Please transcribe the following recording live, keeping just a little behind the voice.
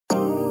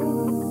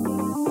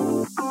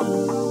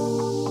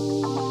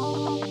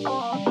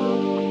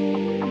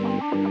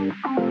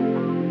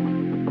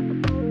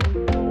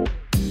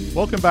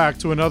Welcome back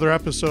to another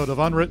episode of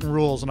Unwritten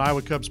Rules, an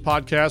Iowa Cubs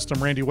podcast.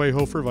 I'm Randy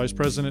Wayhofer, Vice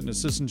President and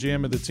Assistant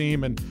GM of the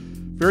team, and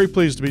very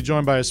pleased to be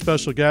joined by a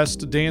special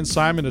guest, Dan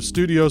Simon of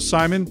Studio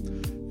Simon.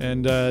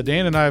 And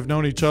Dan and I have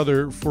known each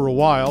other for a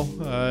while,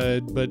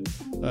 but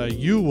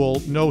you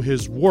will know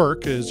his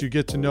work as you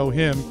get to know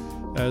him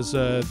as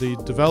the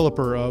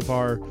developer of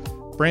our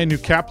brand new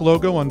cap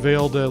logo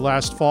unveiled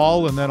last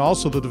fall, and then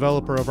also the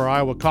developer of our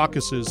Iowa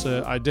Caucuses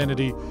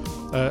identity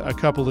a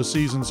couple of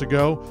seasons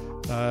ago.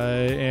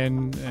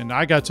 And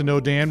I got to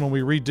know Dan when we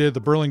redid the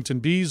Burlington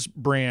Bees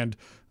brand,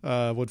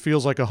 what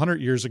feels like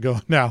 100 years ago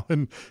now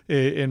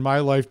in my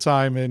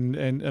lifetime, and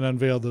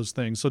unveiled those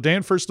things. So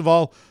Dan, first of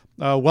all,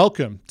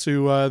 welcome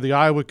to the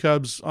Iowa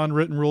Cubs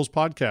Unwritten Rules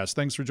podcast.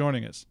 Thanks for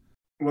joining us.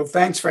 Well,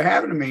 thanks for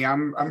having me.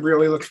 I'm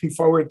really looking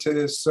forward to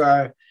this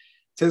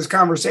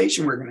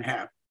conversation we're going to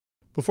have.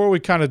 Before we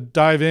kind of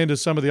dive into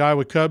some of the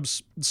Iowa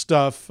Cubs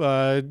stuff,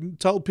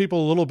 tell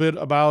people a little bit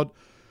about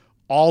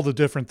all the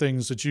different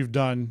things that you've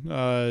done.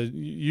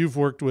 You've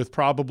worked with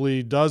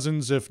probably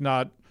dozens, if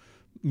not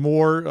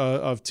more,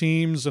 of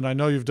teams, and I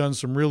know you've done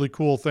some really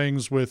cool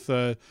things with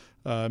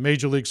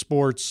Major League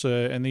Sports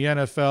and the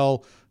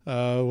NFL.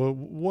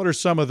 What are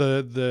some of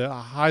the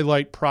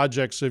highlight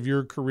projects of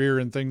your career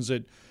and things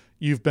that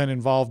you've been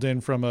involved in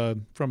from a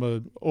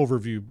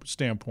overview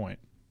standpoint?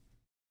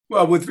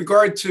 Well, with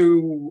regard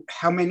to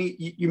how many,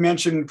 you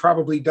mentioned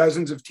probably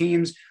dozens of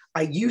teams.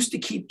 I used to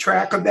keep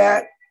track of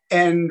that.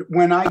 And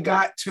when I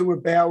got to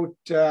about,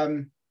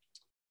 80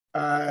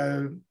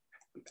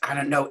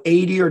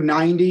 or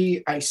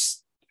 90,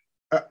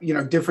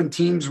 different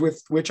teams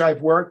with which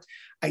I've worked,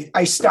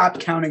 I stopped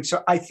counting.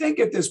 So I think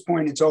at this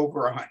point it's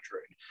over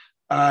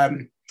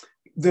 100.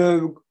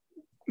 The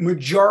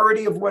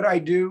majority of what I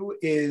do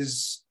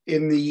is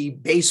in the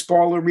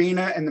baseball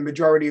arena, and the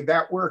majority of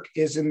that work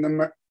is in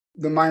the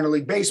minor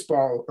league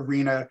baseball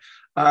arena.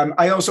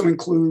 I also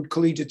include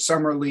collegiate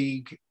summer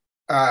league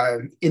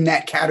in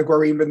that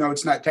category, even though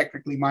it's not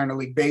technically minor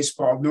league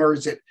baseball, nor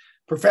is it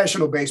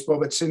professional baseball.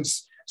 But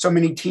since so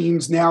many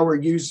teams now are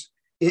used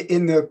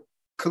in the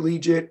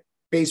collegiate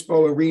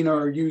baseball arena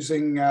are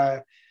using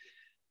the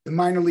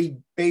minor league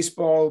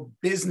baseball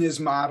business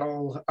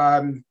model,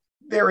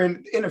 they're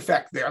in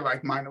effect, they're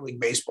like minor league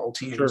baseball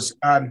teams. Sure.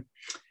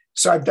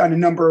 So I've done a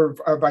number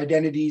of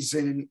identities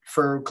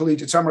for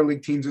collegiate summer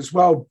league teams as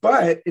well.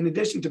 But in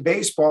addition to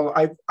baseball,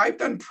 I've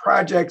done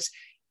projects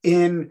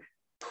in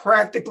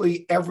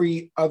practically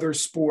every other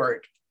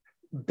sport.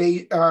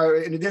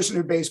 In addition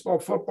to baseball,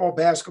 football,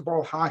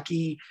 basketball,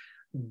 hockey,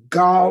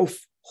 golf,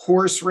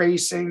 horse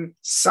racing,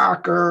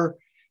 soccer,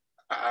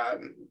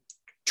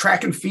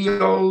 track and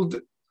field.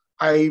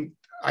 I'm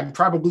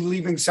probably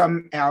leaving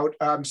some out.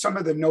 Some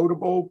of the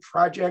notable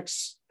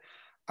projects,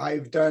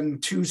 I've done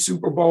 2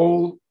 Super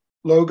Bowl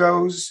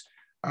logos,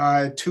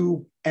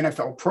 2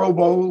 NFL Pro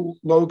Bowl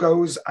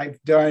logos. I've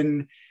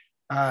done,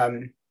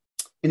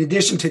 in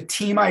addition to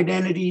team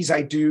identities,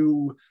 I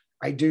do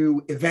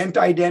event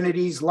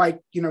identities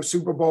like,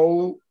 Super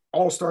Bowl,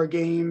 All-Star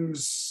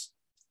games,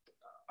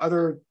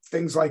 other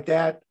things like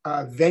that,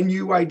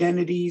 venue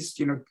identities,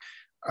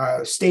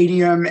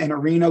 stadium and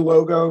arena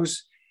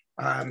logos,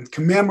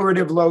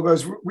 commemorative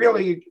logos,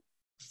 really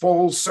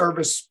full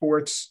service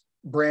sports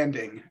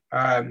branding.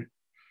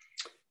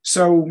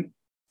 So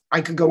I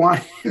could go on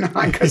and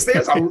on because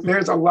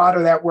there's a lot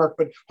of that work,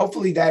 but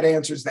hopefully that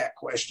answers that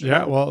question.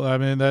 Yeah, well, I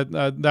mean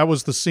that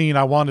was the scene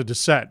I wanted to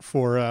set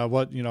for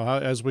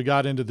as we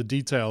got into the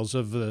details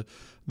of the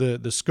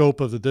scope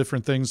of the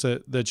different things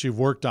that you've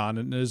worked on,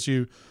 and as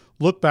you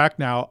look back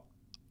now,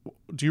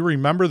 do you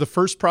remember the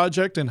first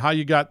project and how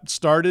you got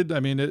started? I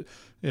mean,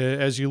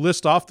 as you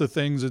list off the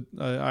things,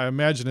 I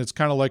imagine it's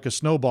kind of like a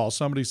snowball.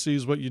 Somebody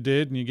sees what you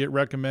did and you get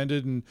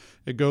recommended and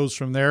it goes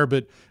from there.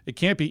 But it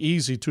can't be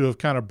easy to have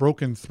kind of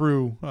broken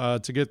through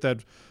to get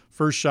that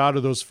first shot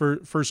of those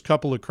first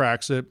couple of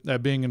cracks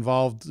at being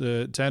involved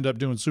to end up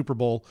doing Super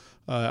Bowl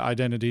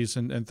identities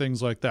and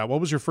things like that.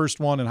 What was your first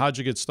one and how'd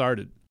you get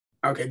started?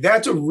 Okay,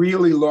 that's a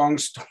really long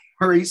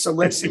story. So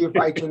let's see if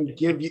I can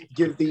give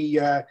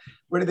the,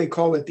 what do they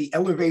call it? The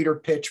elevator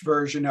pitch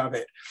version of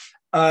it.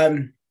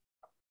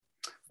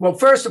 Well,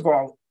 first of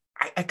all,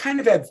 I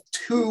kind of have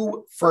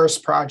 2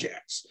 first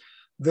projects.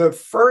 The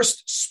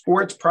first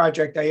sports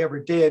project I ever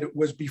did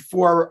was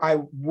before I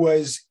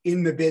was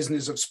in the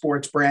business of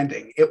sports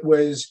branding. It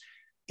was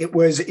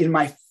in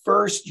my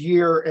first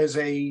year as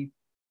a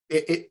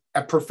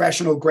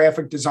professional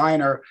graphic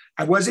designer.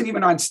 I wasn't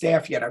even on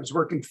staff yet. I was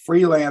working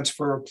freelance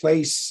for a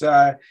place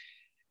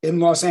in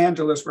Los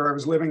Angeles where I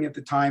was living at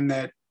the time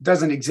that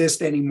doesn't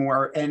exist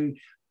anymore. And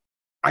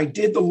I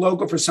did the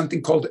logo for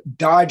something called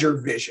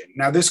Dodger Vision.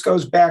 Now, this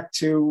goes back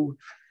to,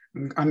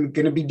 I'm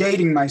going to be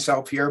dating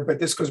myself here, but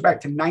this goes back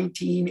to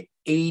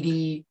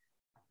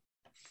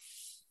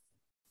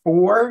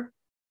 1984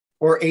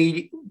 or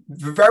 80,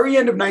 the very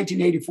end of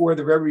 1984,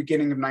 the very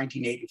beginning of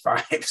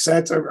 1985. So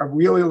that's a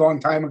really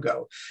long time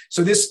ago.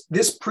 So this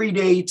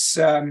predates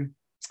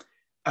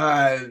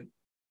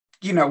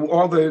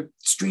all the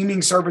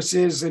streaming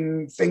services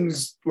and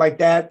things like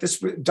that.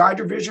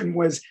 Dodger Vision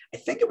was, I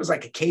think it was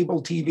like a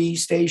cable TV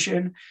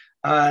station.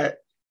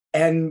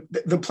 And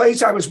the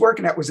place I was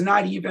working at was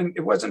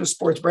it wasn't a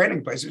sports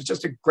branding place. It was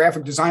just a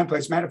graphic design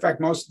place. Matter of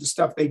fact, most of the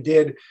stuff they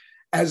did,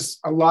 as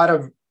a lot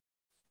of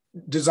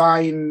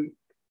design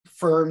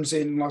firms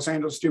in Los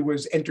Angeles do,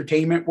 was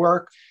entertainment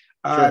work.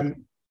 Sure.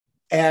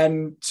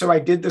 And so I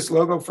did this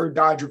logo for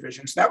Dodger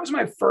Vision. So that was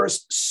my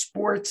first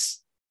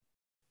sports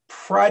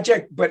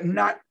project, but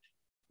not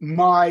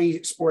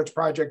my sports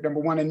project, number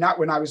one, and not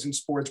when I was in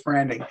sports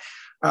branding.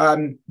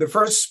 The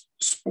first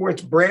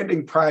sports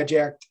branding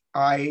project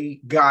I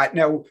got.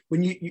 Now,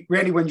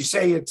 Randy, when you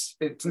say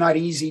it's not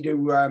easy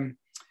to,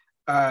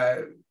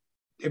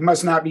 it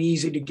must not be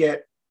easy to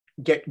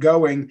get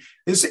going.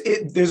 There's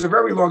a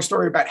very long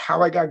story about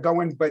how I got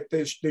going, but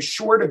the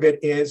short of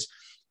it is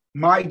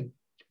my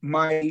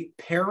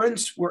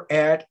parents were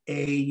at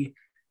a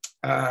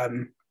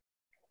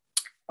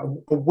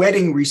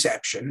wedding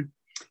reception,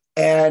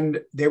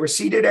 and they were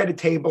seated at a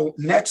table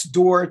next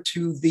door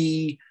to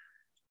the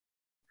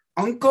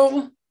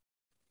uncle.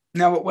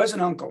 No, it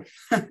wasn't uncle.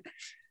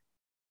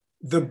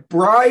 The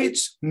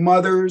bride's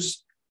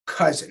mother's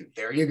cousin.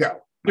 There you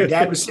go. My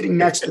dad was sitting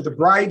next to the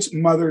bride's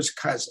mother's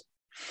cousin.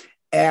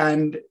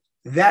 And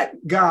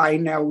that guy,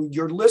 now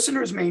your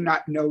listeners may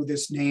not know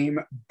this name,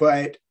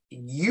 but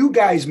you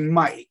guys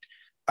might.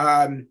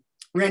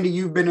 Randy,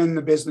 you've been in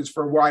the business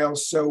for a while,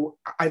 so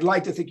I'd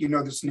like to think you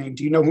know this name.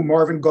 Do you know who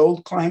Marvin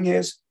Goldklang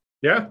is?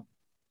 Yeah.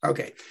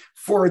 Okay.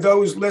 For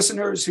those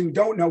listeners who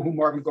don't know who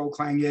Marvin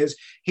Goldklang is,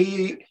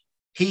 he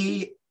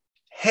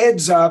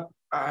heads up.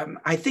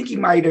 I think he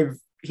might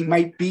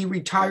be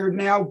retired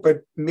now,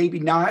 but maybe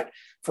not.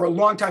 For a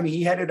long time,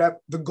 he headed up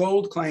the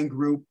Goldklang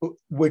Group,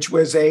 which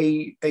was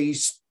a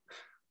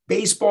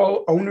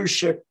baseball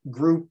ownership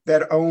group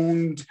that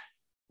owned.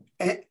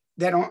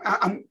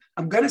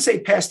 I'm going to say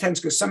past tense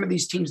because some of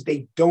these teams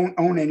they don't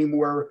own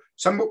anymore.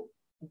 Some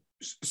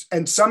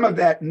of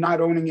that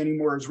not owning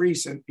anymore is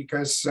recent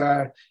because,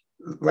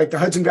 like the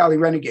Hudson Valley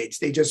Renegades,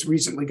 they just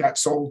recently got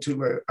sold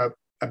to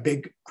a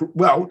big group.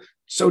 Well,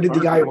 so did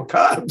the Iowa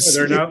Cubs.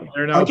 Yeah,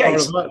 they're now okay,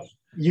 part of us.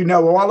 You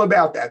know all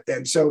about that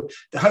then. So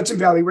the Hudson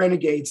Valley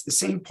Renegades, the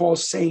St. Paul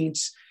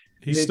Saints.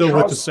 He's still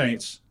with the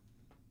Saints.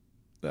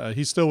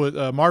 He's still with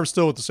Marv's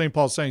still with the St.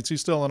 Paul Saints.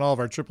 He's still in all of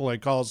our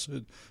AAA calls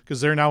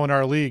because they're now in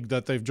our league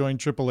that they've joined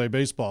AAA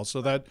baseball.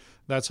 So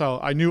that's how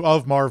I knew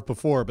of Marv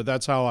before, but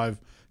that's how I've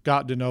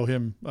gotten to know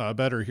him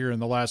better here in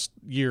the last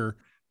year.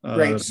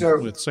 Right. So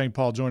with St.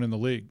 Paul joining the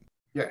league.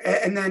 Yeah,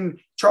 and then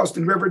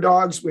Charleston River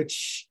Dogs,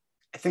 which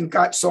I think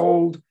got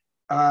sold.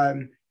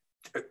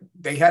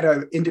 They had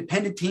an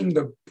independent team,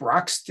 the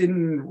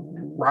Broxton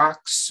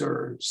Rocks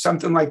or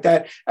something like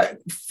that.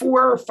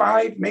 4 or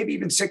 5, maybe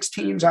even 6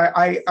 teams.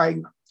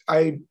 I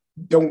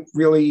don't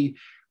really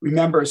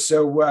remember.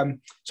 So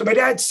my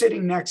dad's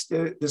sitting next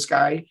to this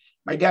guy.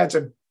 My dad's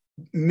a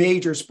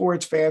major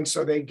sports fan,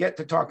 so they get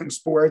to talking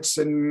sports,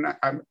 and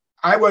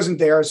I wasn't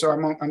there, so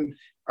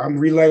I'm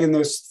relaying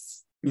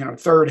this,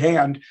 third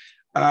hand.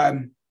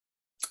 And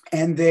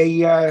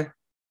they,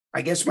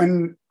 I guess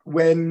when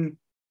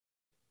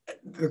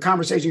the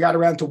conversation got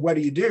around to what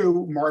do you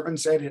do, Marvin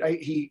said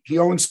he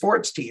owns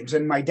sports teams.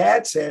 And my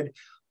dad said,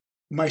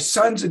 my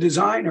son's a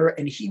designer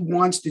and he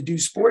wants to do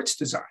sports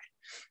design.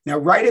 Now,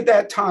 right at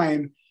that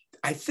time,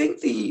 I think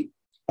the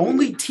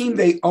only team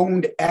they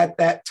owned at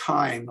that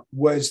time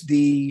was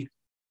the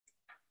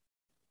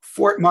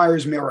Fort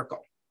Myers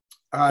Miracle,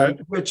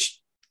 which,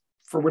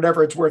 for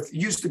whatever it's worth,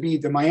 used to be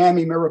the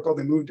Miami Miracle.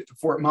 They moved it to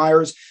Fort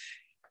Myers.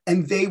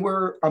 And they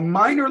were a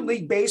minor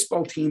league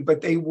baseball team,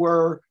 but they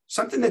were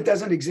something that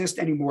doesn't exist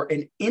anymore,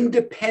 an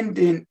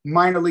independent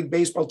minor league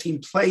baseball team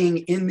playing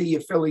in the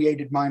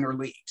affiliated minor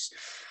leagues,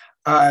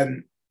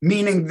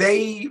 meaning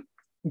they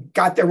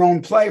got their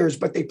own players,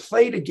 but they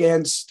played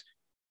against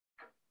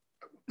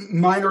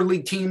minor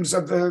league teams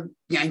of the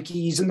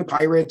Yankees and the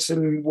Pirates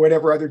and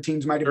whatever other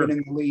teams might have been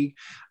in the league.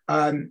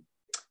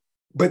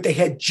 But they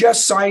had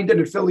just signed an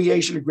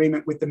affiliation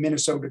agreement with the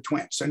Minnesota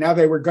Twins. So now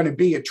they were going to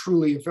be a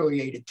truly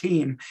affiliated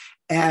team.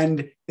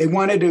 And they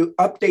wanted to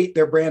update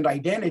their brand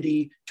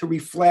identity to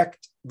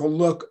reflect the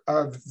look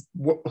of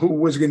who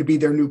was going to be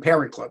their new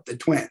parent club, the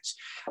Twins.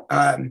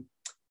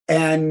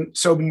 And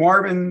so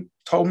Marvin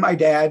told my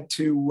dad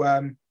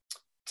to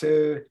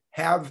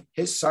have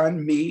his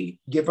son, me,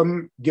 give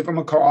him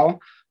a call,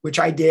 which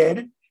I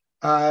did.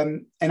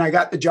 And I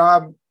got the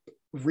job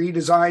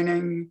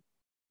redesigning,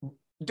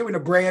 doing a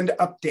brand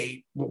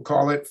update, we'll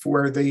call it,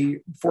 for the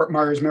Fort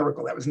Myers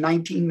Miracle. That was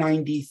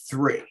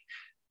 1993.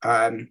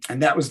 And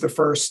that was the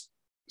first.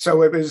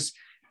 So it was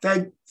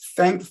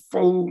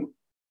thankful.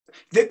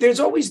 There's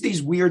always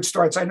these weird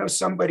starts. I know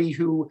somebody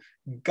who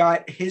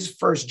got his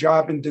first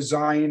job in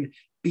design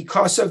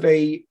because of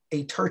a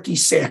turkey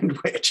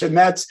sandwich. And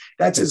that's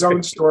his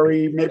own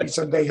story. Maybe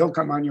someday he'll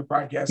come on your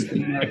podcast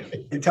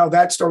and tell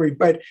that story.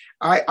 But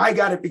I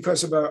got it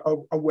because of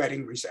a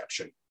wedding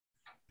reception.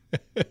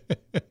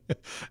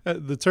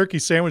 The turkey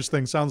sandwich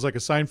thing sounds like a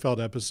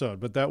Seinfeld episode,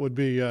 but that would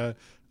be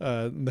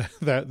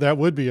that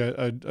would be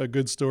a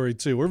good story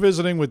too. We're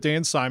visiting with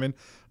Dan Simon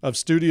of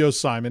Studio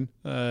Simon,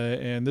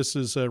 and this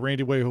is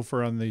Randy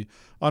Weyhofer on the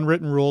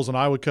Unwritten Rules and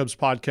Iowa Cubs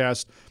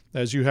podcast.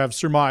 As you have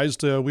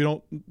surmised, we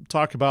don't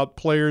talk about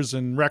players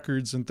and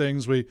records and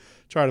things. We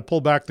try to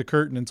pull back the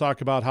curtain and talk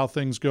about how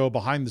things go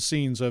behind the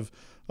scenes of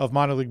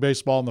minor league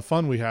baseball and the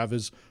fun we have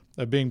is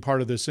being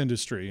part of this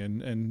industry.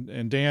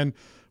 And Dan,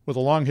 with a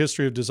long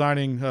history of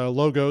designing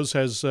logos,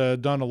 has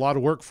done a lot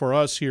of work for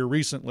us here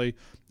recently.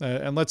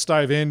 And let's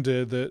dive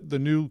into the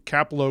new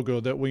cap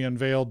logo that we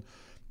unveiled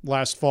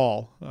last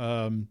fall.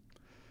 And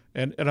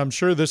I'm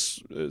sure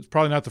this is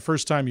probably not the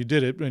first time you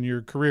did it in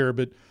your career,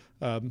 but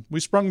we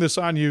sprung this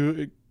on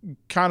you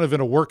kind of in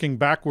a working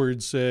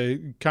backwards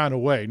kind of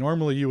way.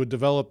 Normally you would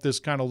develop this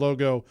kind of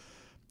logo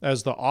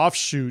as the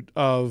offshoot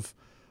of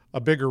a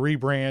bigger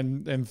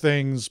rebrand and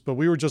things, but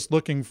we were just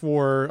looking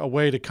for a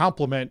way to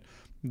complement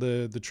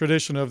the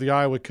tradition of the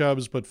Iowa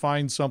Cubs, but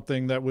find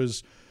something that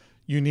was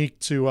unique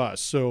to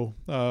us. So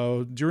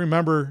do you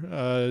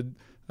remember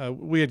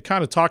we had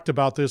kind of talked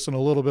about this in a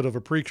little bit of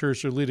a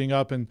precursor leading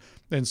up in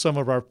some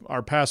of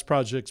our past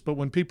projects, but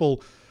when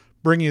people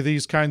bring you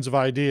these kinds of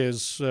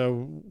ideas,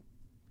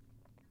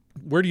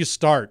 where do you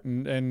start?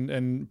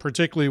 And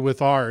particularly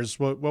with ours,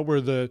 what were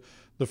the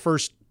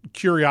first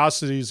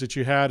curiosities that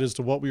you had as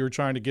to what we were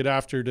trying to get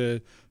after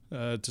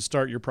to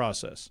start your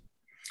process?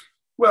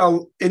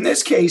 Well, in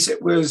this case,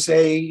 it was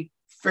a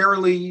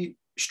fairly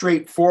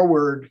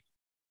straightforward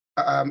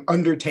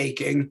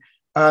undertaking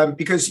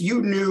because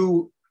you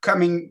knew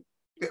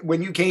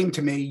when you came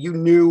to me, you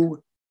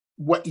knew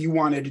what you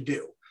wanted to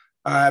do.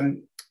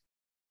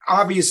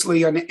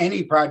 Obviously, on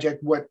any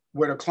project, what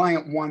a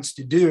client wants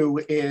to do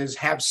is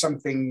have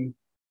something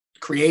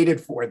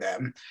created for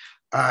them.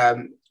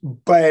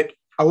 But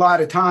a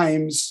lot of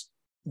times,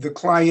 the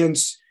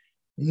clients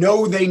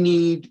know they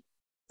need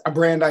a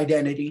brand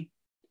identity,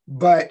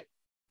 but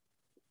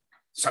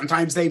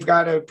sometimes they've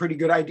got a pretty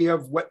good idea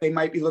of what they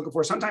might be looking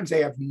for. Sometimes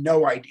they have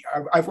no idea.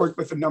 I've worked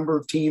with a number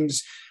of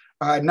teams,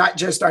 not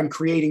just on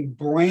creating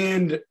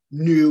brand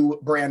new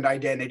brand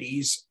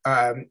identities,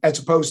 as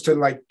opposed to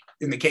like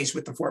in the case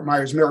with the Fort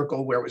Myers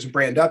Miracle, where it was a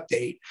brand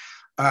update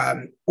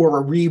or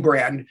a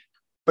rebrand,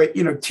 but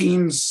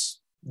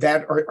teams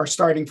that are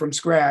starting from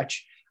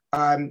scratch.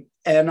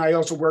 And I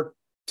also work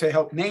to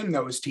help name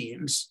those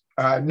teams.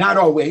 Not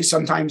always.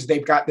 Sometimes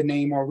they've got the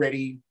name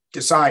already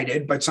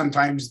decided, but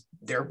sometimes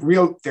they're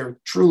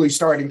truly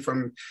starting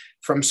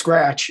from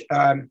scratch.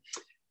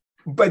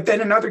 But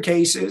then in other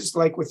cases,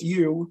 like with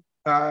you,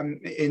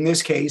 in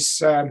this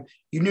case,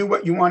 you knew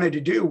what you wanted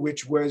to do,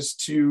 which was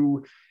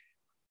to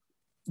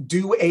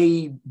do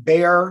a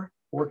bear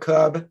or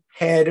cub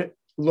head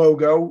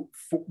logo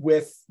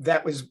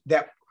that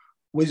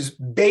was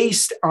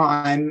based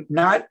on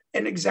not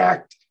an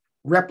exact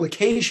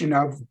replication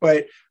of,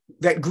 but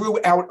that grew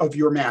out of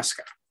your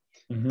mascot.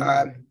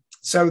 Mm-hmm.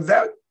 So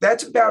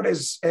that's about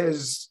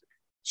as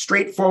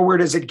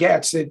straightforward as it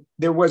gets.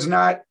 There was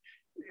not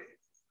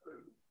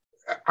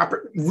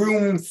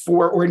room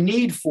for, or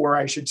need for,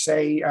 I should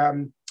say,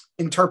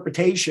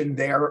 interpretation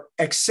there,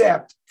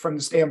 except from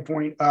the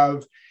standpoint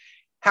of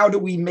how do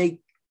we make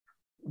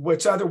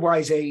what's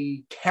otherwise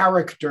a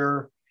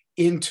character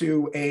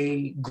into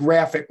a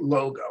graphic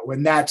logo?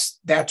 And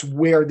that's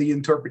where the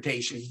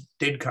interpretation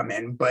did come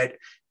in. But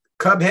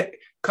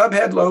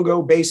Cubhead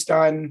logo based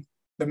on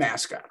the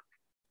mascot.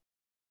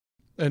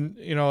 And,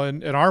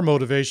 and our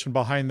motivation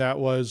behind that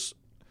was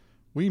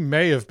we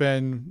may have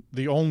been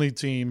the only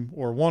team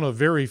or one of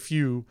very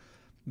few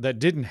that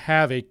didn't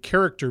have a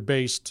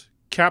character-based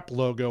cap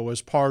logo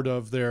as part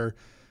of their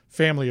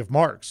family of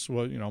marks.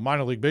 Well,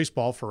 minor league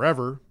baseball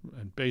forever,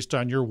 and based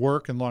on your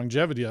work and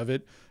longevity of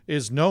it,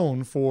 is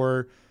known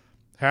for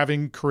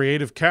having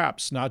creative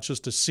caps, not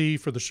just a C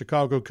for the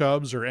Chicago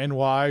Cubs or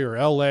NY or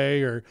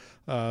LA or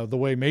the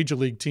way major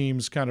league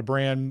teams kind of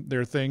brand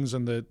their things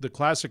and the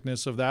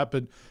classicness of that.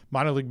 But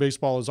minor league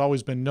baseball has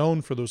always been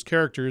known for those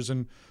characters,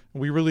 and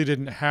we really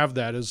didn't have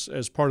that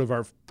as part of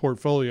our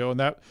portfolio. And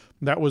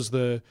that was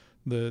the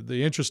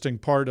interesting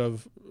part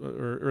of,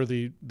 or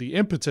the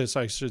impetus,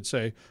 I should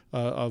say,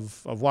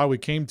 of why we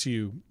came to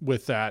you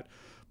with that.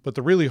 But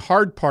the really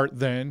hard part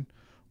then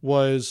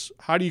was,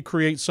 how do you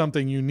create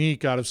something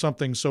unique out of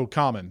something so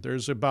common?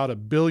 There's about 1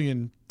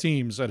 billion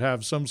teams that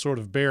have some sort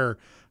of bear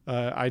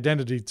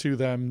identity to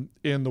them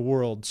in the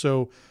world.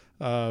 So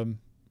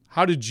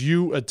how did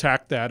you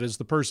attack that as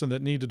the person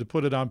that needed to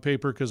put it on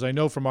paper? Because I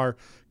know from our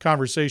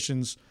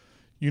conversations,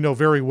 you know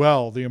very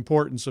well the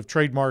importance of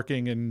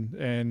trademarking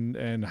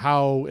and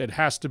how it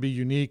has to be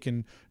unique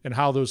and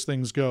how those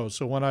things go.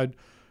 So when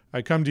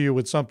I come to you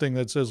with something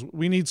that says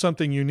we need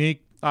something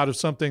unique out of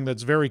something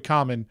that's very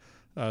common,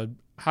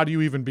 how do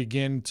you even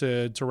begin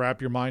to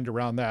wrap your mind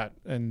around that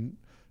and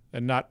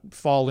not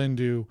fall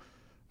into,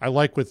 I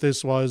like what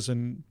this was,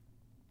 and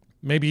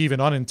maybe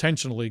even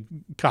unintentionally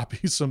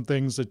copy some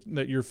things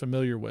that you're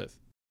familiar with?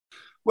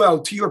 Well,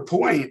 to your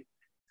point,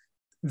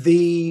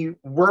 the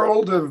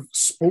world of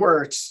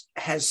sports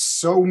has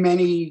so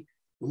many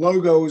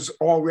logos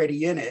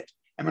already in it.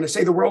 And when I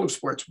say the world of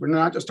sports, we're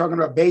not just talking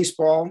about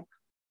baseball,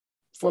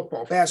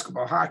 football,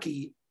 basketball,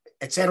 hockey,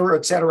 et cetera,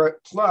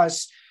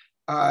 plus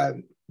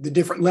the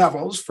different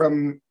levels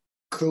from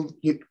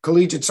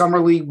collegiate summer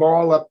league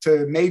ball up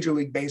to Major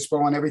League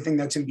Baseball and everything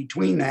that's in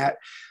between that.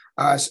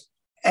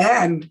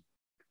 And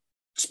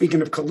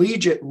speaking of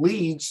collegiate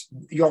leagues,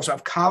 you also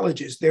have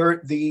colleges.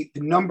 The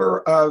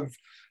number of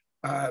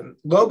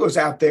logos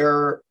out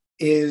there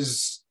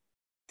is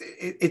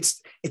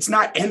it's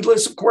not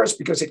endless, of course,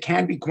 because it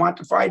can be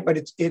quantified, but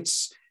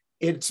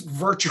it's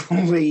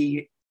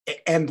virtually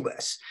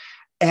endless.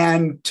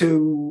 And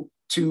to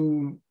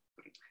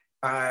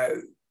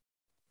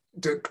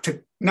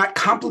not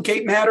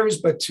complicate matters,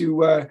 but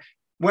to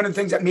one of the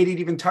things that made it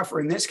even tougher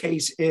in this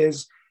case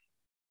is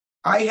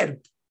I had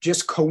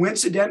just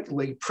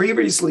coincidentally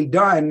previously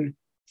done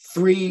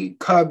 3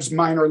 Cubs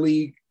minor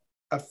league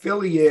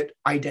affiliate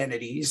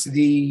identities,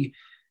 the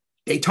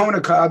Daytona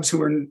Cubs,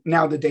 who are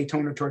now the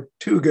Daytona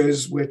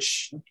Tortugas,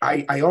 which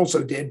I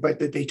also did, but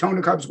the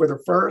Daytona Cubs were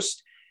the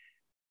first.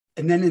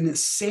 And then in the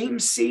same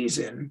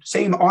season,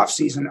 same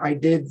offseason, I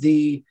did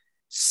the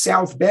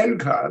South Bend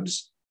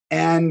Cubs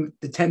and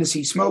the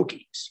Tennessee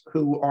Smokies,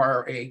 who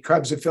are a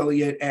Cubs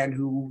affiliate and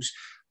whose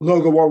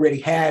logo already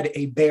had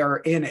a bear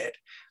in it.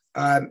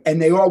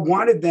 And they all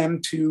wanted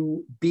them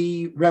to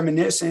be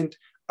reminiscent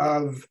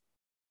of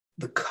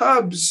the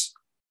Cubs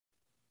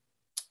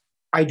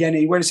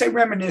identity. When I say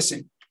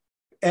reminiscent,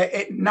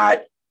 they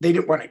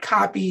didn't want it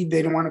copied. They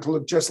didn't want it to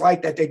look just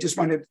like that. They just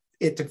wanted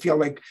it to feel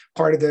like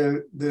part of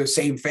the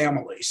same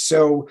family.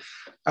 So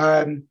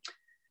that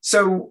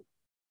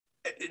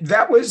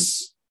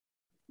was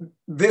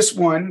this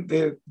one.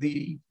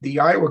 The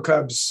Iowa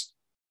Cubs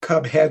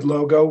Cub head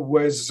logo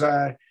was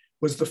the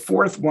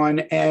 4th one,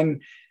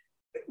 and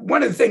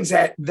one of the things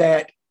that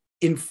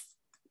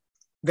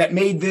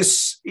made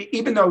this,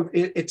 even though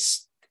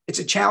it's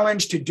a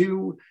challenge to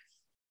do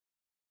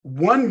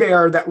one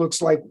bear that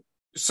looks like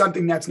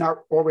something that's not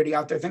already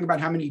out there. Think about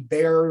how many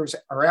bears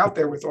are out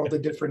there with all the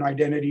different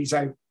identities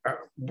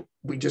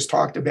we just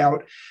talked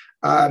about.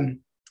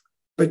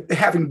 But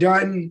having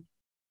done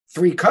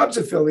 3 Cubs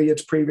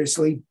affiliates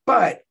previously,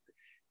 but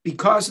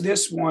because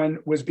this one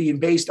was being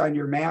based on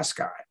your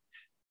mascot,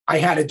 I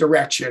had a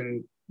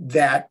direction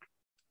that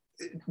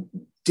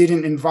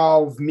didn't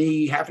involve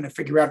me having to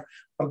figure out,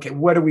 okay,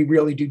 what do we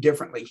really do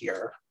differently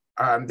here?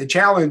 The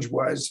challenge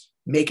was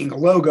making a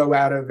logo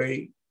out of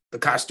the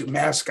costume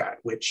mascot,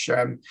 which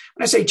when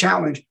I say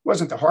challenge,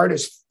 wasn't the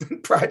hardest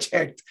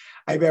project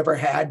I've ever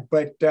had,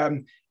 but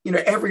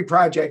every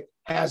project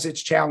has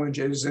its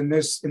challenges. And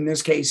in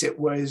this case, it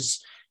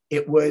was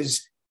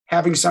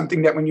having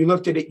something that when you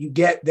looked at it, you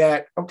get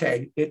that,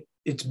 okay,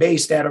 it's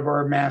based out of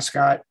our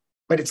mascot,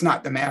 but it's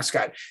not the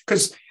mascot.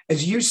 Because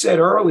as you said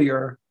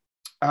earlier,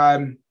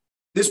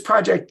 this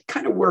project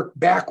kind of worked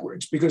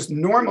backwards, because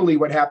normally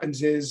what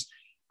happens is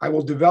I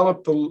will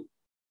develop the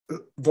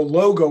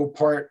logo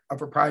part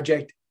of a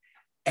project,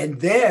 and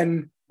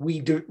then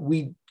we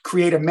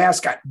create a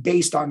mascot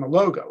based on the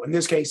logo. In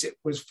this case, it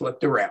was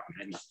flipped around,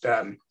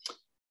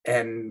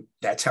 and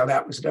that's how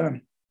that was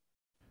done.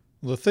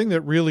 The thing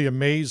that really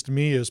amazed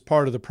me as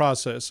part of the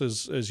process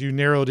is as you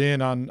narrowed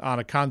in on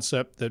a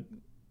concept that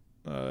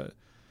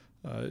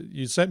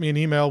you sent me an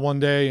email one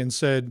day and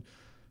said,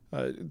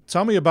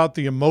 tell me about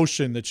the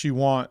emotion that you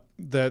want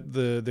that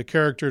the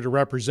character to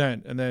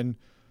represent. And then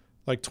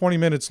like 20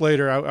 minutes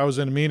later, I was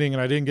in a meeting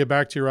and I didn't get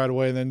back to you right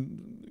away. And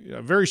then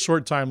a very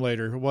short time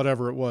later,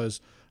 whatever it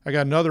was, I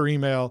got another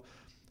email,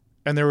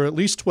 and there were at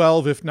least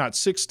 12, if not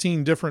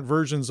 16 different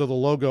versions of the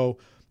logo.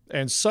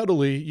 And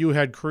subtly you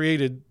had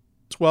created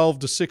 12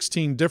 to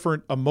 16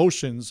 different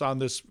emotions on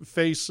this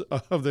face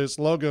of this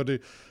logo to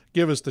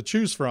give us to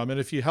choose from. And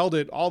if you held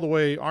it all the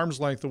way arm's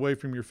length away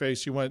from your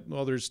face, you went,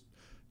 well,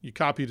 you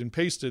copied and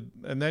pasted.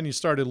 And then you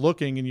started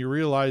looking and you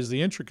realized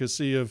the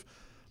intricacy of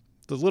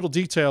the little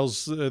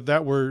details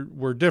that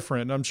were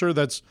different. And I'm sure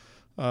that's,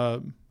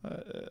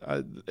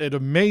 it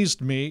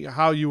amazed me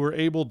how you were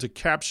able to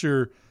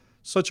capture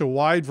such a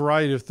wide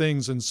variety of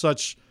things in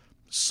such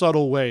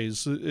subtle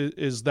ways.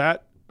 Is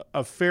that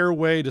a fair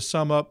way to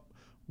sum up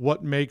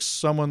what makes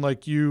someone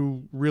like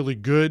you really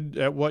good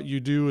at what you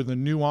do, and the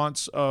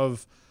nuance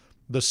of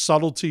the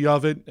subtlety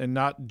of it and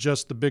not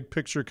just the big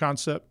picture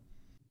concept?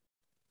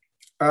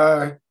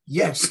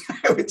 Yes,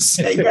 I would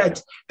say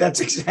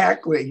that's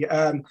exactly.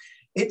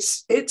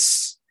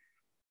 It's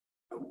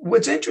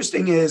what's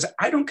interesting is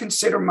I don't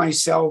consider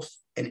myself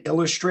an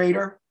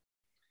illustrator.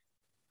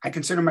 I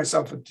consider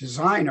myself a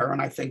designer,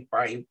 and I think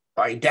by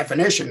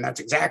definition, that's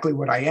exactly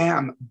what I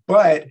am.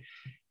 But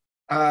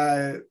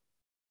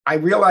I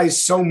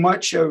realize so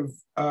much of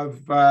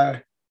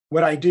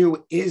what I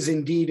do is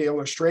indeed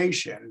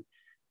illustration,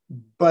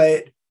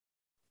 but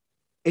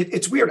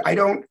it's weird. I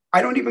don't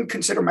even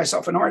consider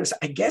myself an artist.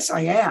 I guess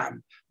I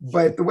am,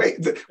 but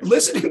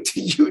listening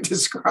to you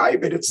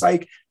describe it, it's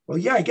like, well,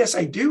 yeah, I guess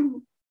I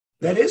do.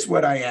 That is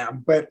what I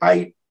am. But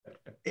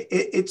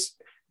it's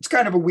it's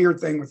kind of a weird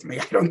thing with me.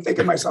 I don't think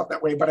of myself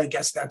that way, but I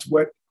guess that's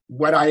what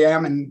I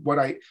am and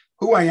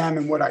who I am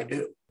and what I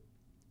do.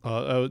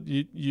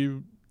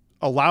 You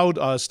allowed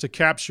us to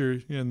capture,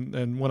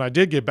 and when I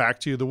did get back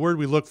to you, the word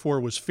we looked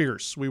for was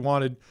fierce. We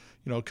wanted,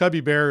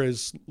 Cubby Bear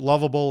is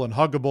lovable and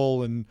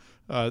huggable, and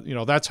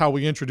that's how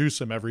we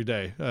introduce him every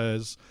day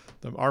as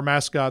our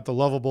mascot, the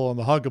lovable and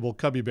the huggable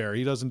Cubby Bear.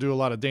 He doesn't do a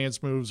lot of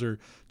dance moves or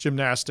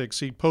gymnastics.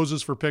 He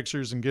poses for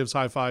pictures and gives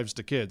high fives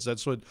to kids.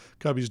 That's what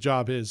Cubby's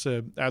job is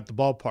at the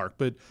ballpark.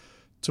 But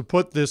to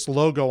put this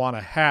logo on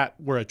a hat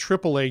where a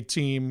AAA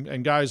team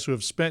and guys who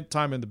have spent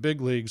time in the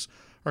big leagues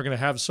are going to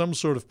have some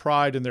sort of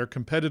pride in their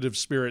competitive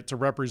spirit to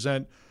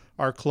represent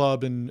our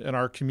club and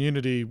our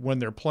community when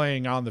they're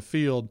playing on the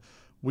field,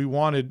 we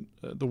wanted,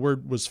 the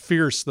word was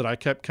fierce that I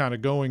kept kind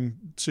of going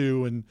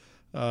to, and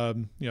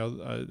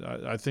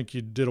I think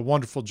you did a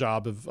wonderful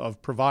job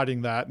of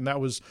providing that, and that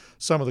was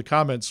some of the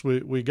comments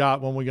we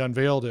got when we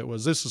unveiled it.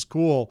 Was, this is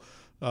cool.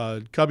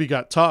 Cubby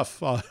got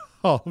tough all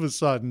of a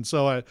sudden.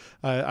 So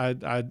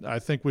I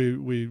think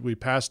we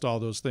passed all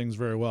those things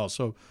very well.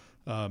 So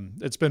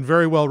it's been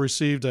very well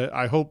received.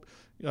 I hope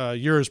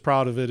you're as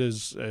proud of it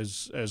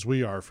as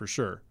we are, for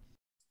sure.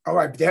 Oh,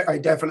 I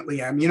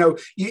definitely am.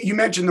 You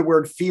mentioned the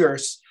word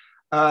fierce.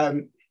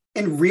 In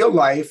real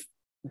life,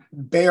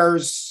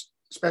 bears,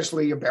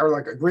 especially a bear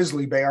like a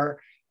grizzly bear,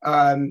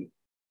 they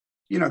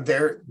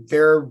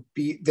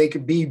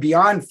could be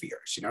beyond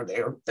fierce.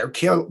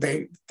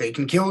 They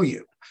can kill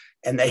you,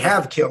 and they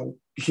have killed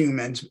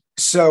humans.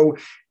 So,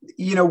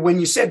 when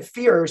you said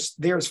fierce,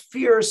 there's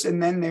fierce,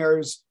 and then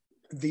there's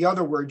the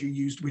other word you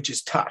used, which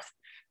is tough.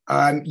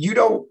 You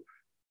don't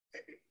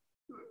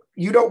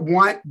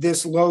want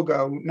this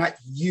logo, not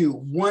you.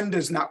 One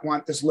does not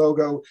want this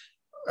logo,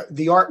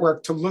 the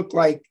artwork, to look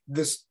like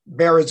this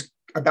bear is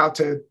about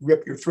to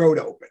rip your throat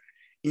open.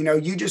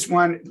 You just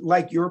want,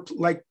 like your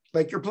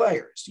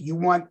players, you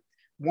want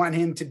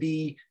him to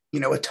be,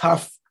 a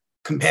tough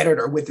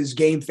competitor with his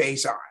game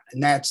face on.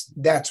 And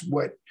that's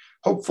what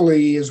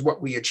hopefully is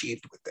what we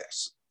achieved with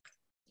this.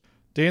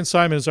 Dan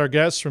Simon is our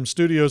guest from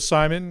Studio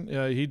Simon.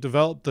 He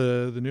developed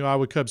the new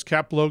Iowa Cubs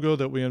cap logo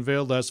that we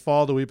unveiled last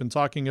fall that we've been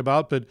talking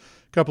about, but a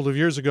couple of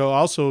years ago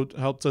also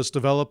helped us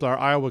develop our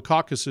Iowa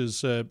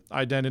Caucuses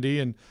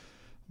identity. And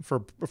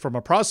from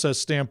a process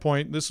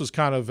standpoint, this was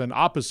kind of an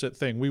opposite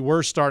thing. We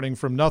were starting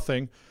from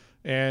nothing,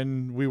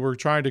 and we were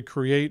trying to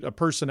create a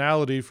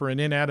personality for an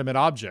inanimate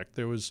object.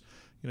 There was,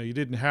 you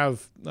didn't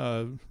have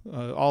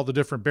all the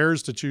different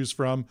bears to choose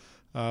from.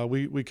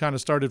 We kind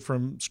of started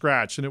from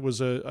scratch, and it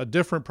was a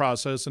different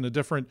process and a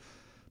different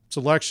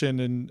selection,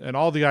 and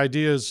all the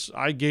ideas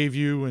I gave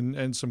you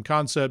and some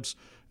concepts,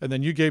 and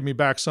then you gave me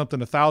back something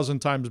 1,000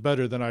 times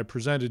better than I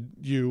presented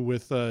you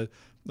with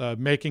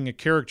making a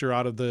character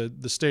out of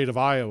the state of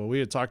Iowa. We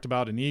had talked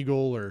about an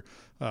eagle or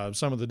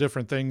some of the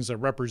different things that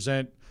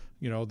represent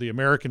the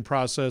American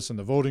process and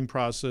the voting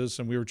process,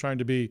 and we were trying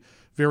to be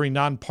very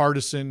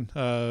nonpartisan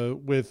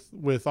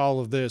with all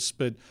of this.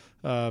 But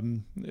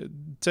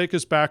take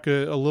us back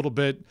a little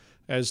bit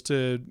as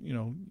to,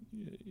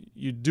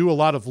 you do a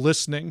lot of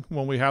listening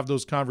when we have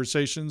those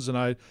conversations, and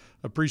I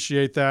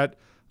appreciate that.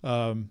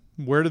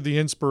 Where did the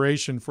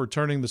inspiration for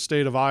turning the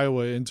state of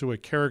Iowa into a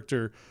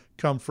character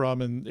come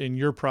from in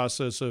your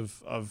process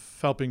of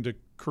helping to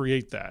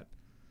create that?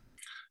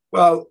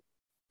 Well,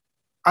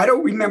 I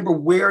don't remember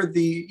where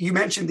you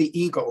mentioned the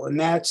eagle,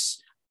 and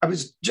I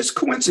was just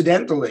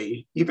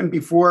coincidentally, even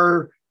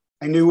before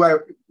I knew I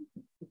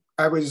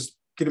was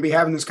going to be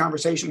having this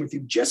conversation with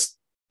you, just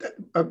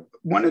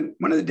one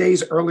of the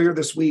days earlier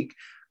this week,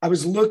 I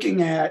was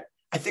looking at,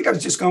 I think I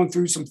was just going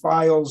through some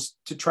files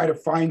to try to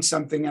find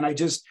something, and I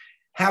just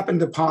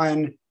happened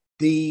upon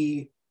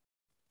the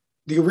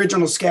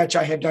original sketch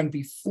I had done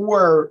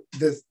before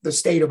the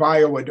state of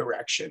Iowa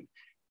direction.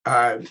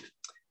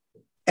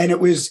 And it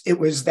was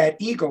that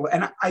eagle.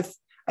 And I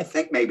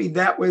think maybe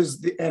that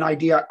was an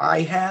idea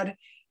I had.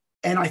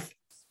 And I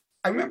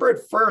remember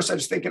at first I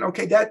was thinking,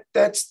 okay,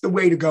 that's the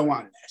way to go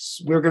on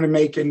this. We're going to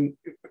make an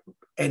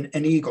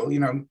eagle,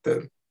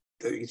 the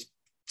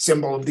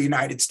symbol of the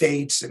United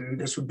States. And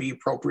this would be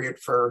appropriate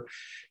for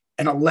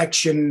an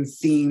election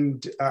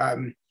themed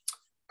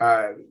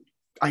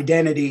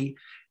identity.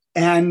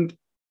 And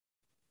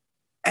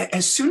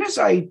as soon as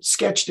I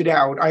sketched it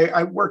out,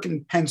 I work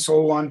in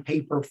pencil on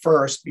paper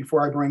first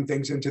before I bring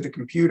things into the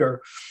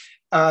computer.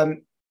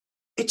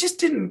 It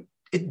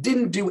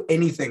didn't do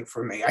anything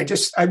for me. I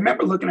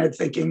remember looking at it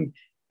thinking,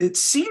 it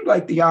seemed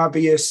like the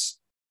obvious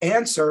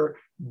answer,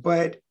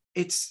 but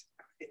it's,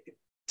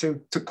 to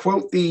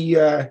quote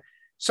the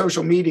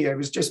social media, it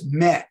was just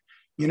meh,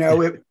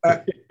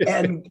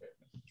 and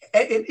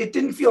it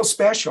didn't feel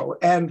special.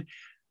 And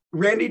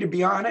Randy, to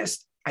be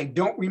honest, I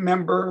don't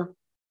remember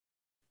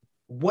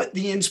what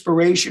the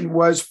inspiration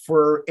was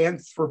for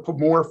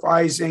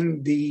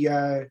anthropomorphizing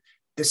the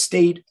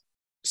state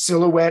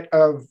silhouette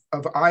of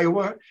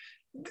Iowa.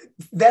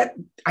 That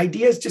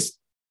ideas just,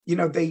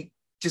 they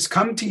just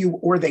come to you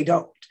or they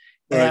don't.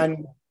 Right.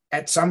 And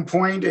at some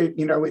point,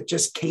 it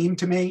just came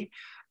to me.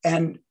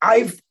 And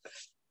I've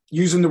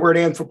using the word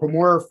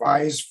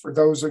anthropomorphize, for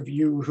those of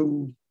you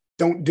who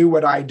don't do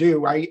what I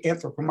do, I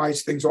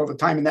anthropomorphize things all the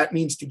time. And that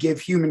means to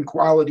give human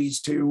qualities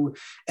to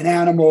an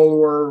animal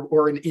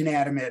or an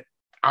inanimate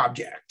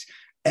object.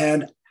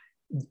 And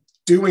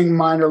doing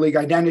minor league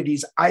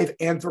identities, I've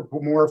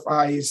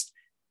anthropomorphized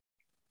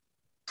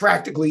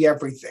practically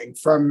everything,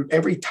 from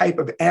every type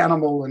of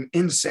animal and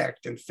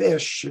insect and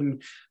fish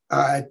and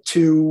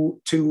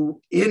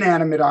to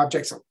inanimate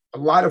objects, a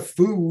lot of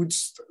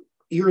foods,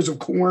 ears of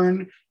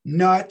corn,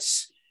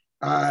 nuts,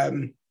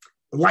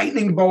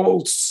 lightning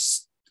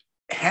bolts,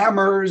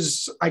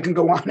 hammers. I can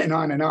go on and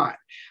on and on.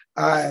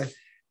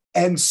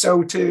 And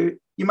so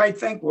you might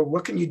think, well,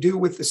 what can you do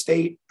with the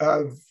state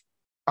of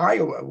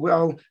Iowa?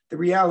 Well, the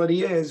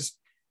reality is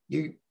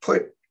you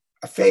put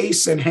a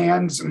face and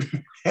hands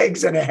and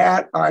legs and a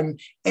hat on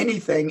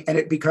anything and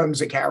it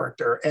becomes a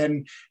character.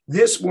 And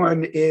this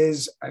one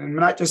is, I'm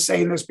not just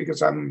saying this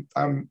because I'm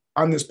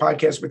on this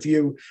podcast with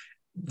you,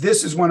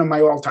 this is one of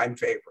my all-time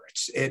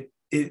favorites.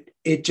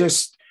 It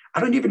just,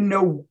 I don't even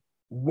know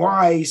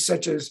why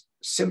such a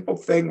simple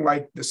thing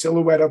like the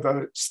silhouette of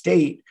a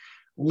state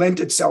lent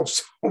itself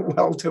so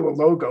well to a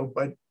logo,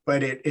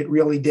 but it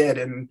really did.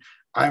 And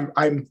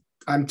I'm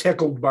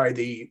tickled by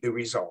the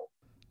result.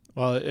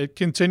 Well, it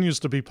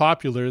continues to be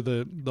popular.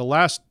 The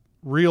last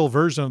real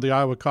version of the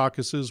Iowa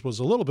caucuses was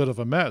a little bit of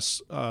a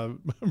mess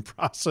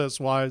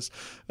process-wise,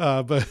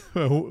 but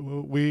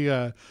we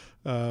are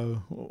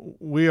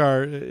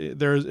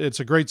there. It's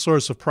a great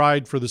source of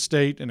pride for the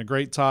state and a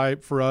great tie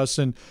for us.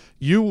 And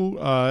you,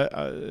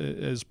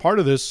 as part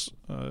of this,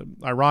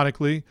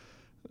 ironically,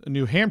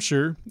 New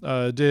Hampshire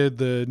did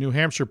the New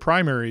Hampshire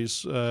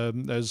primaries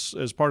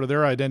as part of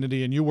their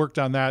identity, and you worked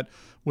on that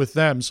with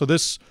them. So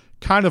this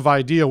kind of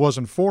idea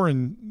wasn't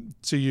foreign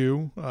to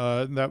you.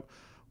 That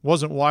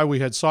wasn't why we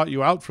had sought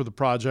you out for the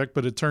project,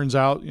 but it turns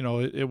out,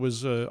 it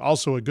was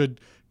also a good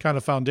kind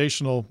of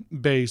foundational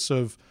base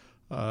of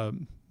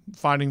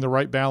finding the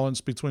right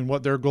balance between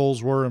what their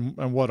goals were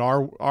and what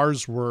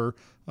ours were,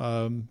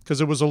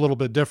 because it was a little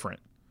bit different.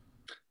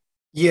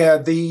 Yeah,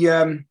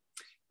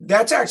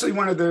 that's actually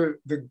one of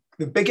the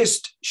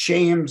biggest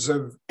shames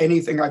of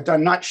anything I've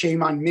done. Not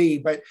shame on me,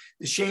 but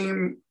the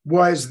shame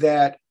was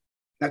that,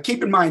 now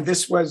keep in mind,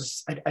 this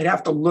was, I'd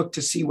have to look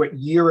to see what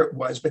year it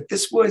was, but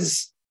this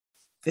was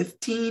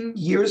 15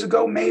 years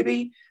ago,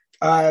 maybe.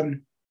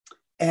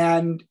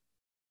 And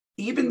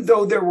even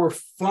though there were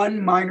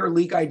fun minor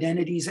league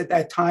identities at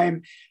that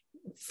time,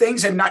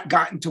 things had not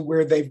gotten to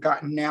where they've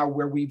gotten now,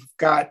 where we've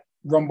got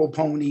rumble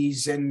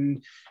ponies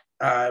and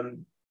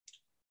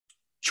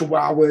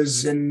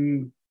chihuahuas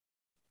and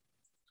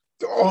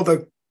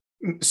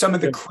some of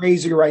the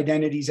crazier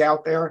identities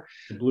out there.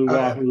 The blue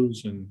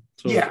wahoos and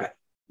so forth.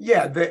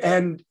 Yeah.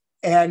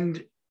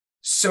 And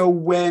so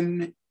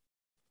when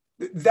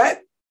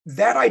that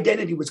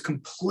identity was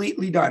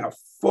completely done, a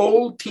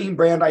full team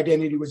brand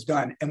identity was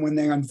done. And when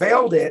they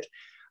unveiled it,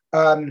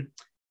 the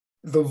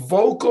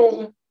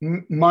vocal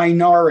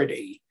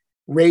minority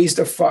raised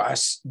a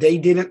fuss. They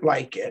didn't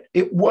like it.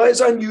 It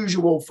was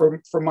unusual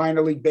for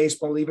minor league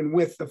baseball, even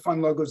with the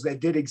fun logos that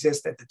did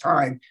exist at the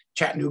time.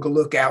 Chattanooga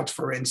Lookouts,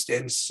 for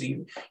instance,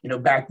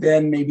 back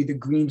then, maybe the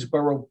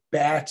Greensboro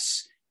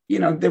Bats,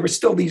 there were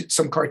still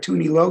some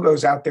cartoony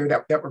logos out there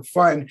that were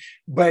fun,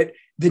 but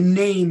the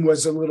name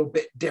was a little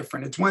bit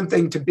different. It's one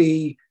thing to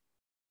be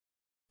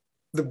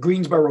the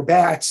Greensboro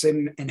Bats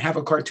and have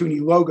a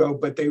cartoony logo,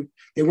 but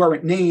they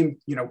weren't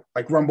named,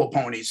 like Rumble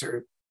Ponies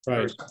or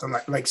something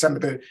like some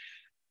of the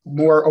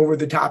more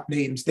over-the-top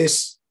names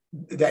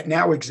that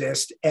now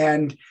exist.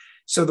 And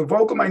so the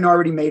vocal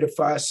minority made a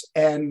fuss,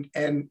 and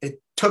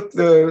it took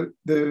the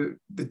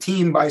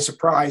team by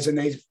surprise, and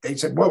they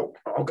said, whoa,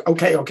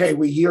 okay,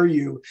 we hear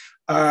you.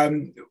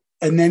 And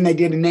then they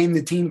did a name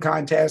the team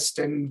contest,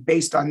 and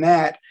based on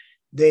that,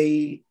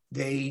 they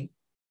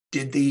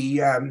did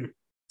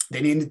they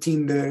named the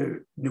team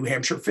the New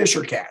Hampshire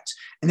Fisher Cats.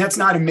 And that's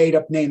not a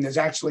made-up name. There's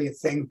actually a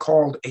thing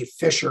called a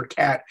Fisher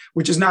cat,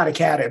 which is not a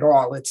cat at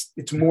all. It's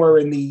more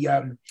in the,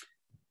 I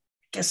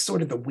guess,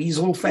 sort of the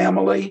weasel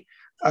family.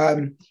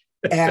 And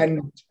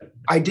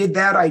I did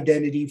that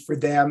identity for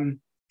them.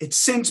 It's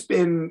since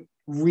been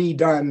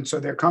redone, so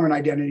their current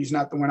identity is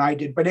not the one I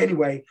did. But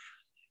anyway,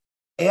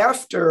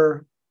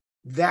 after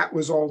that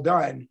was all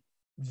done,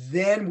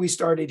 then we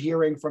started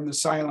hearing from the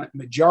silent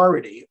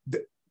majority,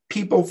 the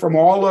people from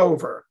all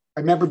over. I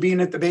remember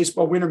being at the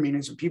baseball winter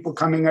meetings and people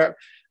coming up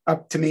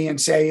to me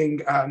and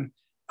saying,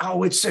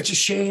 "Oh, it's such a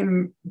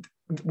shame.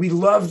 We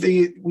love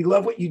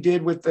what you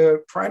did with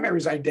the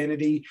primaries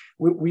identity.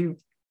 We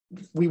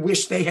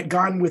wish they had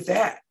gone with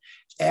that."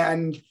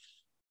 And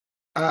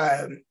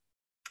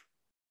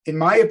in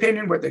my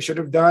opinion, what they should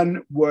have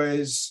done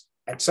was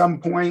at some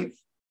point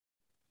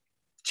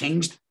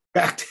changed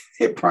back to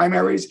the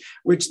primaries,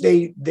 which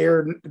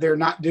they're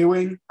not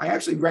doing. I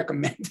actually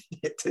recommended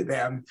it to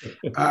them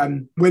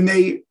when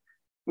they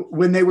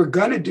were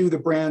going to do the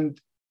brand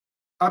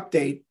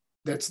update.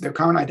 that's their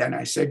current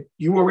identity. I said,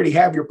 you already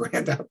have your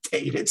brand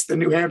update. It's the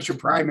New Hampshire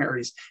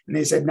primaries. And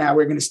they said, now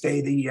we're going to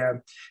stay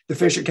the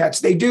Fisher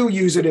Cats. They do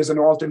use it as an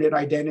alternate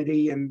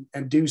identity and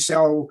do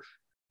sell,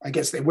 I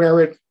guess they wear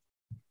it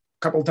a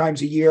couple of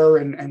times a year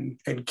and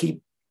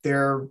keep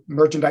their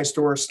merchandise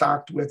store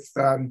stocked with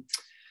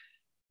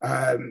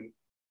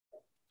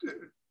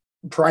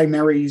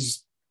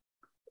primaries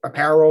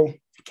apparel,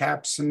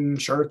 caps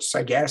and shirts,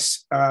 I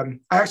guess. I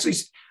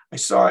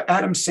saw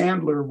Adam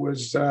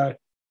Sandler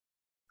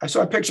I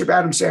saw a picture of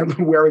Adam Sandler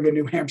wearing a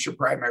New Hampshire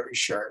primary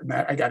shirt, and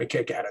I got a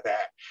kick out of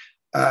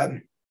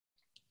that.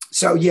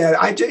 So yeah,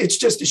 it's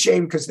just a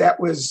shame because that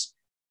was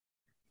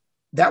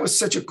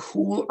such a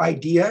cool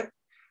idea.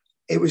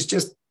 It was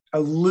just a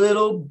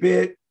little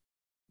bit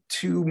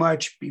too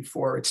much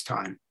before its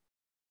time.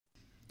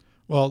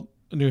 Well,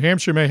 New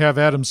Hampshire may have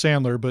Adam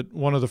Sandler, but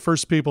one of the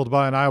first people to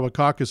buy an Iowa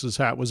Caucuses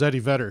hat was Eddie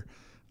Vedder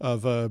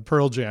of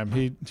Pearl Jam.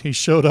 He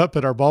showed up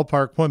at our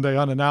ballpark one day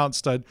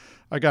unannounced.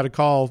 I got a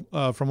call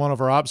from one of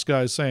our ops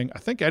guys saying, I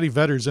think Eddie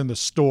Vedder's in the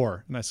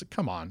store. And I said,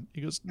 come on.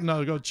 He goes,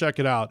 no, go check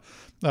it out.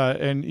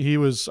 And he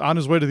was on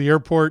his way to the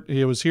airport.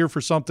 He was here for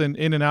something,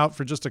 in and out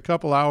for just a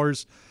couple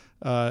hours,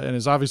 and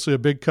is obviously a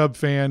big Cub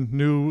fan,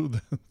 knew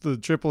the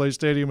AAA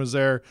stadium was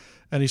there.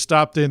 And he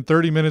stopped in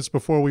 30 minutes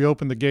before we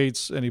opened the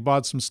gates, and he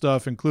bought some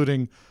stuff,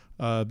 including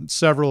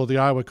several of the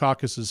Iowa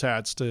Caucuses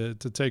hats to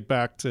take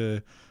back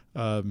to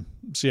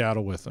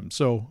Seattle with him.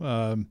 So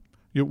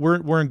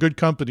we're in good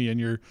company in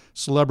your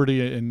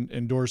celebrity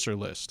endorser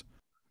list.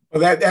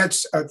 Well,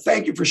 that's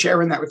thank you for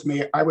sharing that with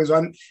me. I was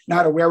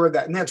not aware of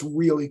that, and that's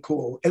really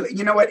cool.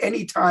 You know what?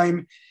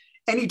 Anytime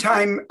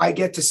I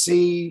get to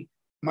see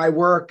my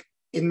work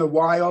in the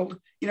wild,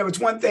 it's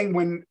one thing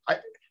when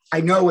I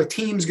know a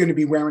team's going to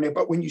be wearing it,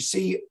 but when you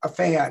see a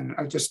fan,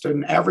 just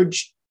an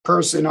average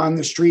person on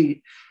the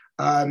street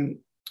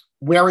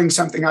wearing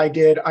something I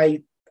did,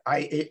 I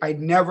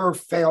never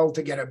fail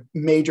to get a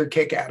major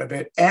kick out of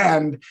it.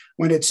 And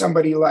when it's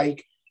somebody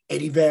like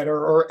Eddie Vedder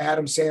or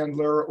Adam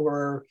Sandler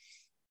or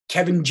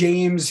Kevin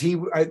James,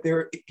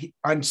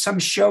 on some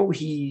show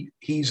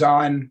he's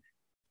on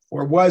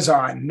or was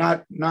on,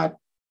 not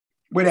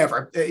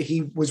whatever.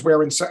 He was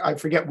wearing, I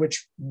forget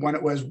which one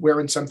it was,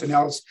 wearing something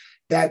else.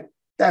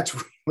 That's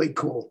really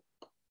cool.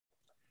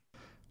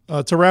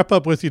 To wrap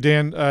up with you,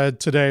 Dan,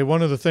 today,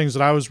 one of the things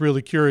that I was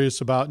really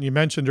curious about, and you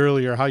mentioned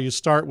earlier how you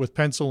start with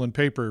pencil and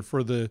paper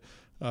for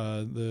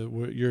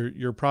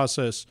your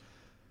process.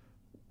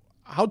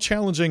 How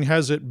challenging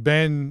has it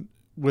been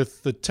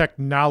with the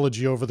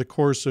technology over the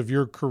course of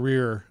your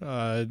career?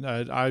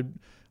 I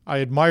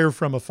admire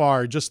from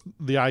afar just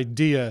the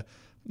idea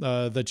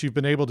that you've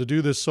been able to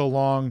do this so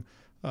long.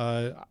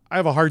 I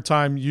have a hard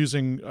time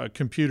using a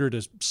computer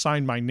to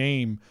sign my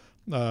name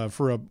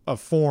for a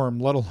form,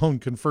 let alone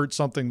convert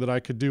something that I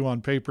could do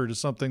on paper to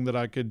something that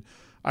I could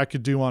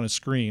do on a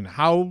screen.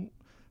 How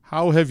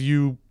have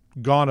you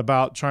gone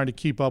about trying to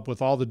keep up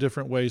with all the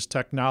different ways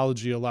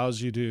technology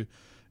allows you to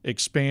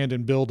expand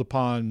and build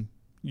upon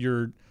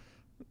your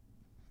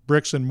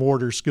bricks and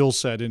mortar skill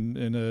set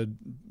in a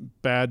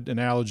bad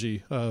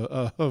analogy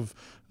of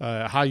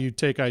how you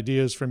take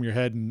ideas from your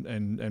head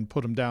and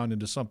put them down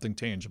into something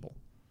tangible?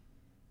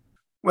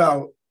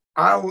 Well,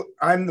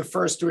 I'm the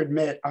first to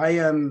admit I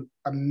am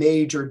a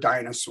major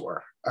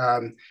dinosaur.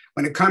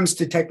 When it comes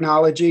to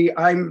technology,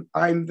 I'm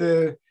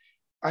the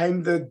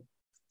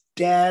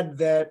dad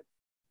that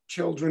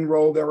children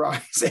roll their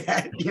eyes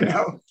at.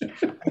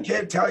 I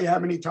can't tell you how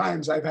many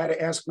times I've had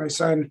to ask my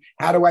son,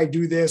 how do I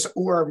do this?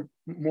 Or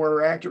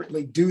more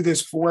accurately, do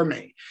this for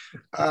me.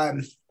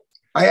 I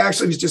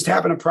actually was just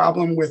having a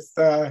problem with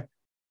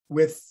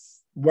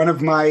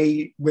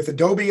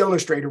Adobe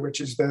Illustrator,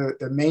 which is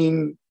the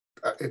main,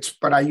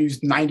 but I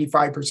use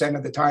 95%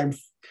 of the time.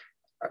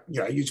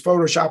 I use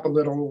Photoshop a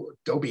little,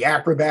 Adobe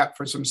Acrobat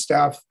for some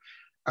stuff,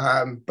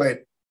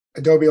 but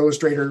Adobe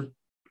Illustrator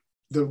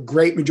the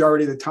great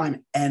majority of the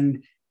time.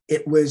 And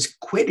it was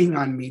quitting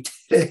on me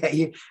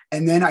today.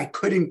 And then I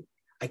couldn't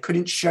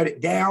shut it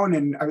down,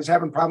 and I was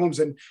having problems,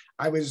 and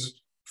I was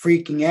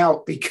freaking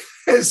out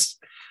because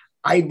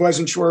I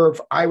wasn't sure if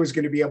I was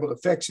going to be able to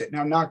fix it.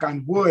 Now, knock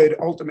on wood,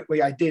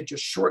 ultimately I did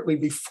just shortly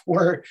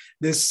before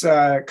this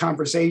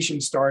conversation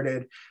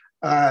started.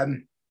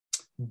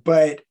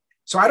 But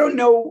so I don't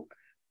know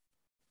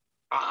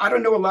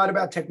a lot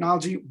about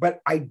technology,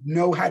 but I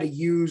know how to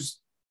use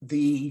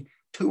the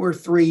 2 or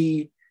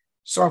 3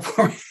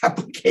 software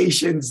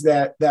applications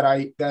that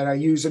I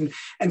use. And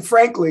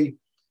frankly,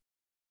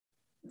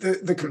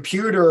 the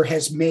computer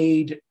has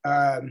made,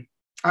 I'm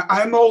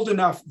old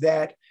enough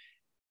that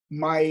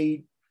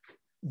my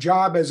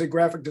job as a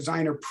graphic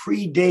designer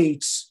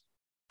predates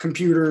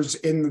computers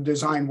in the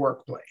design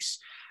workplace.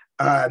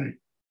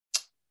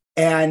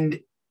 And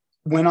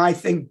when I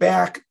think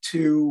back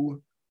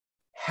to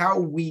how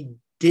we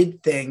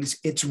did things,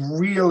 it's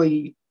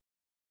really,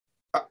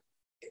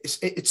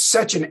 it's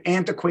such an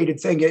antiquated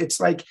thing.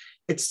 It's like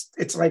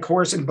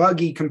horse and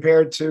buggy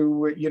compared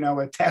to,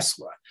 a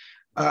Tesla.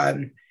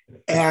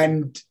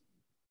 And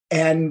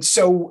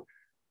so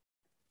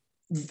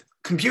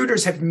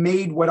computers have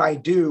made what I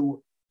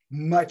do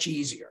much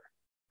easier.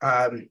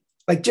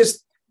 Like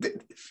just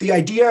the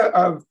idea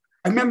of,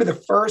 I remember the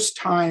first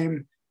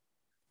time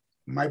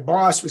my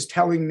boss was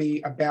telling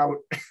me about,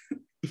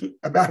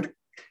 about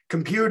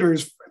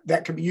computers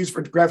that could be used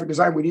for graphic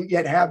design. We didn't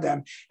yet have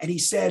them. And he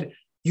said,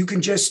 you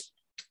can just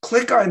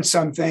click on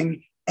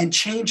something and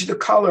change the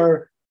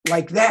color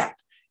like that.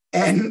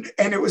 And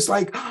it was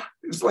like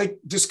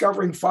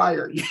discovering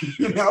fire.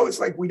 It's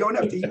like, we don't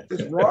have to eat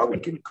this raw. We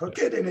can cook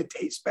it and it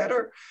tastes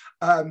better.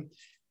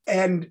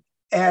 And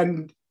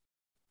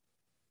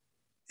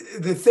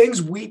the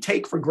things we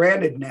take for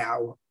granted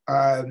now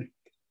are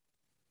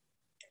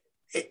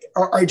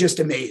just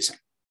amazing.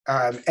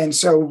 And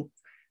so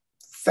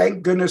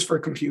thank goodness for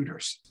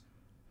computers.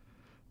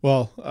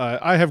 Well,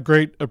 I have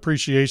great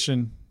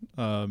appreciation.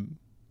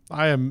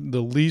 I am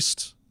the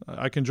least,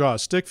 I can draw a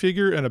stick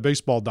figure and a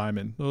baseball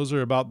diamond. Those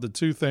are about the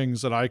two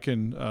things that I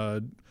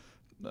can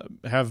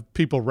have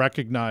people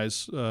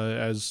recognize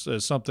as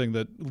something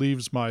that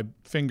leaves my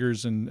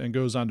fingers and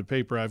goes onto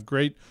paper. I have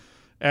great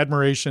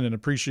admiration and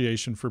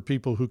appreciation for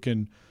people who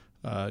can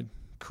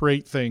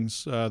create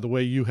things the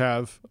way you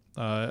have.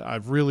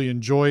 I've really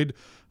enjoyed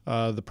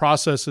the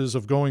processes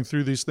of going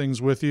through these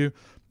things with you.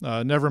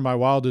 Never in my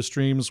wildest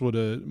dreams would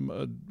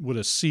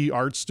a C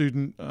art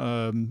student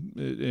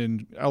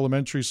in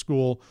elementary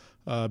school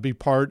be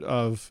part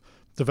of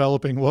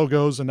developing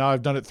logos, and now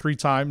I've done it 3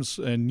 times,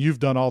 and you've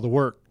done all the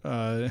work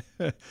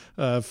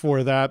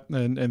for that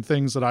and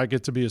things that I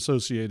get to be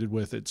associated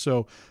with it.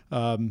 So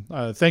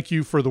thank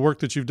you for the work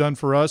that you've done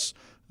for us.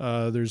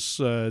 There's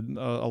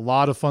a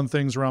lot of fun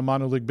things around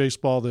minor league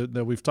baseball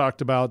that we've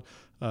talked about.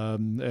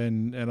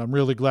 And I'm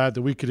really glad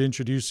that we could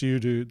introduce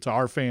you to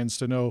our fans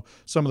to know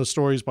some of the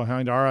stories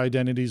behind our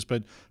identities,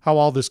 but how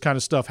all this kind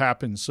of stuff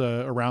happens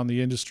around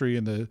the industry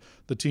and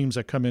the teams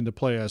that come in to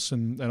play us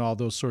and all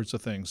those sorts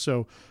of things.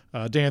 So,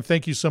 Dan,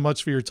 thank you so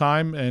much for your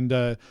time, and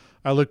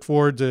I look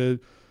forward to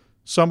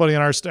somebody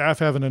on our staff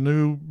having a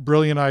new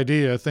brilliant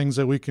idea, things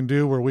that we can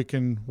do where we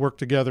can work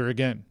together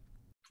again.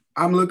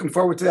 I'm looking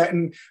forward to that,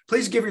 and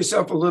please give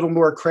yourself a little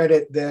more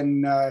credit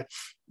than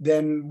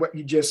what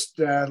you just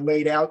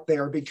laid out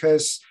there,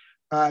 because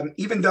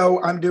even though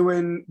I'm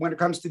doing, when it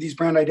comes to these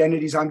brand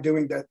identities, I'm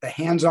doing the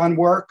hands-on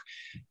work.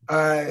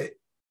 Every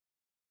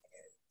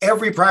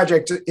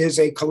project is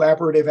a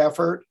collaborative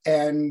effort,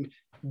 and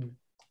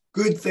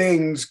good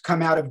things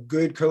come out of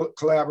good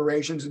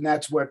collaborations, and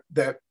that's what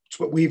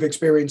we've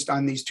experienced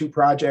on these 2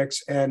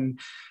 projects. And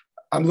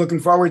I'm looking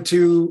forward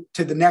to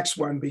the next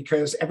one,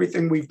 because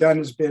everything we've done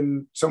has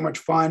been so much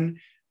fun.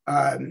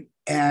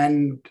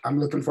 And I'm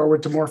looking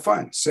forward to more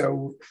fun.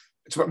 So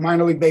it's what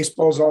minor league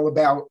baseball is all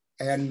about.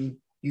 And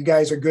you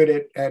guys are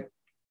good at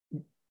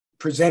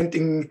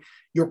presenting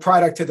your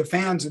product to the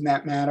fans in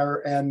that manner.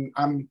 And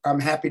I'm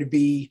happy to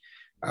be,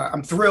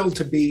 I'm thrilled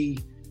to be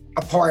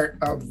a part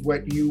of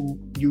what you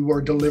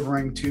are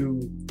delivering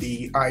to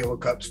the Iowa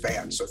Cubs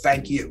fans. So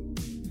thank you.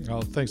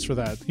 Well, thanks for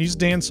that. He's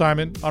Dan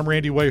Simon. I'm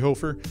Randy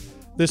Wayhofer.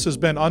 This has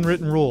been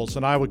Unwritten Rules,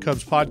 an Iowa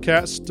Cubs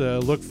podcast.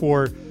 Look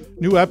for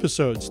new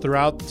episodes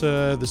throughout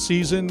the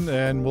season,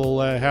 and we'll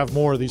have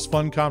more of these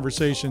fun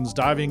conversations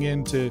diving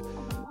into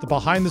the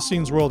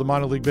behind-the-scenes world of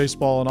minor league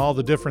baseball and all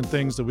the different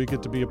things that we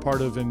get to be a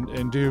part of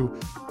and do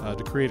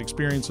to create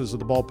experiences at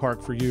the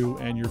ballpark for you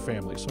and your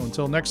family. So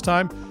until next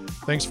time,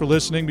 thanks for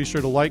listening. Be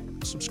sure to like,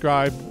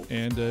 subscribe,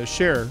 and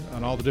share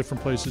on all the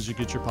different places you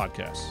get your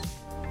podcasts.